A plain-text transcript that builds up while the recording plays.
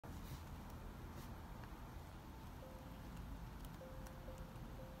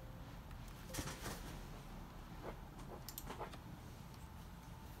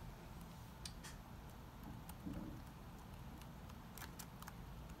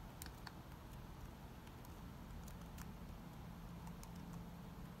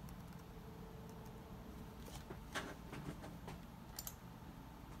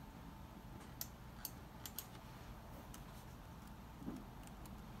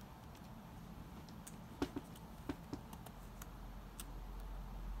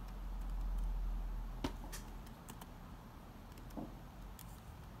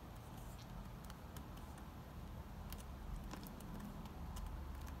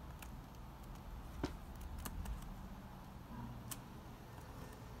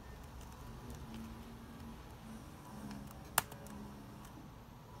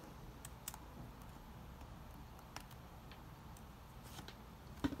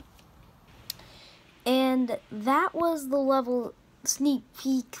And that was the level sneak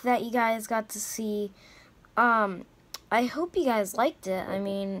peek that you guys got to see. Um, I hope you guys liked it. I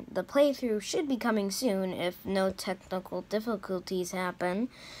mean, the playthrough should be coming soon if no technical difficulties happen.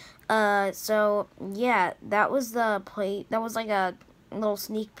 So yeah, that was the play. That was like a little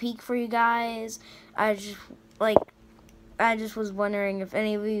sneak peek for you guys. I just like I just was wondering if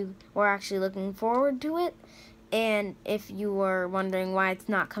any of you were actually looking forward to it, and if you were wondering why it's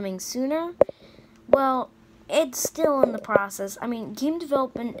not coming sooner. Well, it's still in the process. I mean, game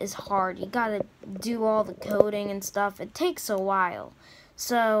development is hard. You gotta do all the coding and stuff. It takes a while.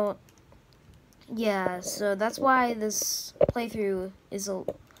 So, yeah, so that's why this playthrough is a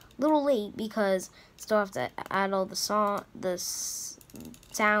little late, because still have to add all the sounds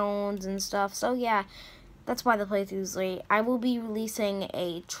and stuff. So, yeah, that's why the playthrough's late. I will be releasing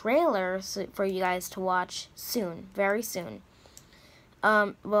a trailer for you guys to watch soon, very soon.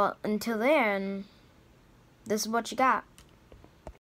 Well, until then, this is what you got.